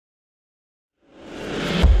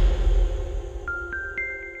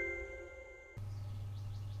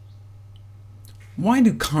Why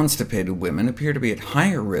do constipated women appear to be at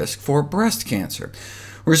higher risk for breast cancer?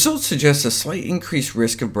 Results suggest a slight increased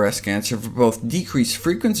risk of breast cancer for both decreased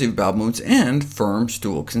frequency of bowel movements and firm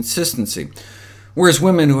stool consistency. Whereas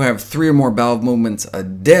women who have 3 or more bowel movements a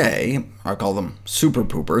day, I call them super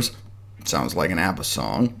poopers, sounds like an ABBA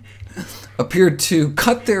song, appear to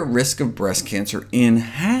cut their risk of breast cancer in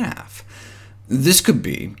half. This could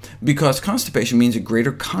be because constipation means a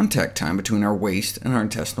greater contact time between our waist and our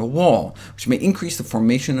intestinal wall, which may increase the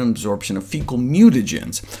formation and absorption of fecal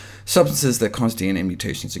mutagens, substances that cause DNA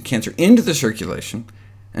mutations in cancer, into the circulation,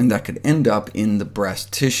 and that could end up in the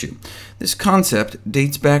breast tissue. This concept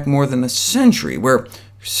dates back more than a century, where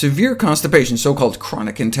severe constipation, so-called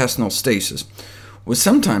chronic intestinal stasis, was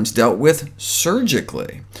sometimes dealt with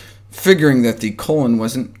surgically. Figuring that the colon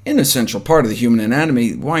was an inessential part of the human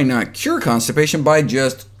anatomy, why not cure constipation by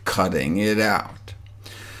just cutting it out?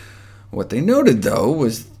 What they noted, though,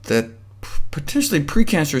 was that potentially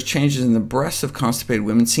precancerous changes in the breasts of constipated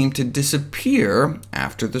women seemed to disappear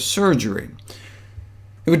after the surgery.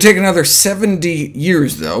 It would take another 70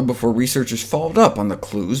 years, though, before researchers followed up on the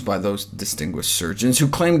clues by those distinguished surgeons who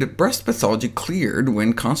claimed that breast pathology cleared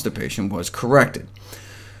when constipation was corrected.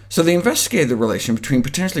 So they investigated the relation between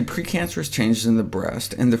potentially precancerous changes in the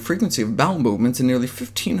breast and the frequency of bowel movements in nearly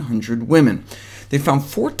 1,500 women. They found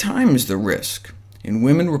 4 times the risk in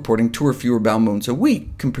women reporting 2 or fewer bowel movements a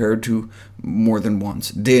week, compared to more than once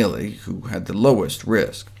daily, who had the lowest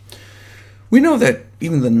risk. We know that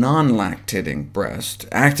even the non-lactating breast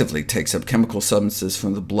actively takes up chemical substances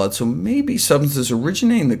from the blood, so maybe substances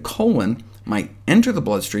originating in the colon might enter the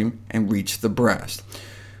bloodstream and reach the breast.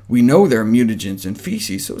 We know there are mutagens in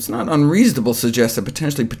feces, so it's not unreasonable to suggest that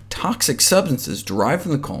potentially toxic substances derived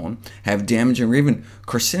from the colon have damaging or even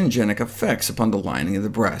carcinogenic effects upon the lining of the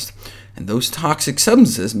breast, and those toxic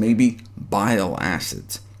substances may be bile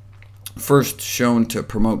acids. First shown to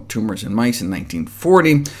promote tumors in mice in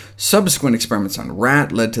 1940, subsequent experiments on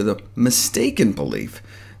rat led to the mistaken belief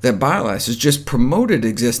that bile acids just promoted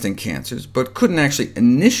existing cancers, but couldn't actually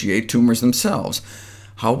initiate tumors themselves.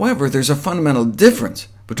 However, there's a fundamental difference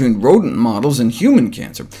between rodent models and human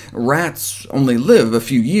cancer. Rats only live a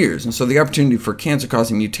few years, and so the opportunity for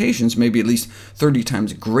cancer-causing mutations may be at least 30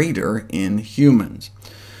 times greater in humans.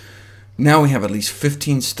 Now we have at least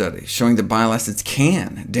 15 studies showing that bile acids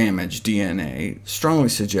can damage DNA, strongly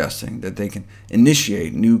suggesting that they can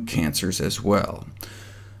initiate new cancers as well.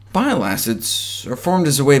 Bile acids are formed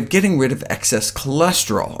as a way of getting rid of excess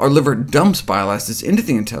cholesterol. Our liver dumps bile acids into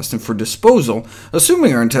the intestine for disposal,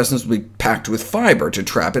 assuming our intestines will be packed with fiber to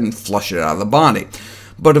trap it and flush it out of the body.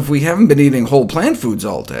 But if we haven't been eating whole plant foods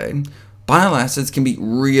all day, bile acids can be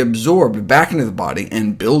reabsorbed back into the body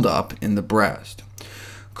and build up in the breast.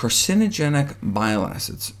 Carcinogenic bile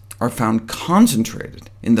acids are found concentrated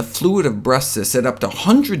in the fluid of breast cysts at up to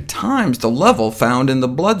 100 times the level found in the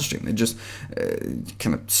bloodstream. They just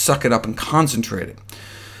kind of suck it up and concentrate it.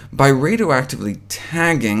 By radioactively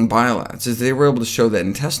tagging bile acids, they were able to show that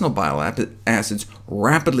intestinal bile acids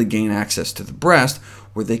rapidly gain access to the breast,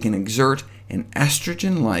 where they can exert an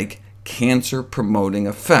estrogen-like cancer-promoting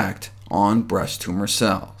effect on breast tumor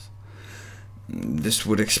cells. This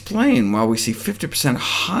would explain why we see 50%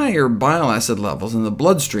 higher bile acid levels in the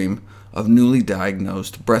bloodstream of newly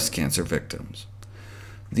diagnosed breast cancer victims.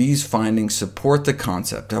 These findings support the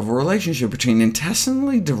concept of a relationship between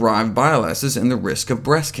intestinally derived bile acids and the risk of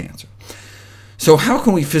breast cancer. So how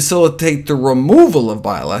can we facilitate the removal of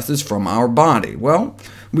bile acids from our body? Well,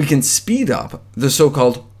 we can speed up the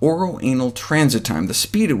so-called oroanal transit time, the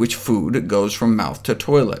speed at which food goes from mouth to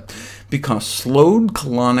toilet, because slowed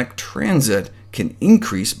colonic transit can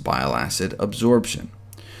increase bile acid absorption.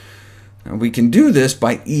 Now, we can do this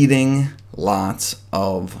by eating lots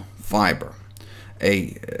of fiber.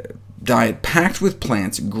 A diet packed with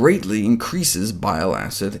plants greatly increases bile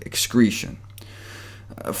acid excretion.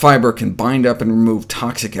 Fiber can bind up and remove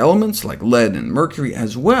toxic elements like lead and mercury,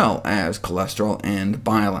 as well as cholesterol and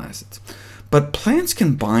bile acids. But plants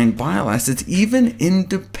can bind bile acids even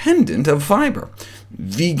independent of fiber.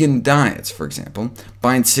 Vegan diets, for example,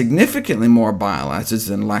 bind significantly more bile acids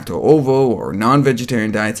than lacto-ovo or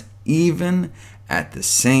non-vegetarian diets, even at the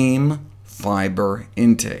same fiber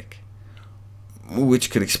intake,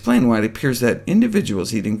 which could explain why it appears that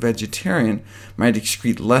individuals eating vegetarian might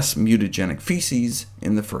excrete less mutagenic feces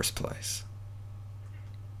in the first place.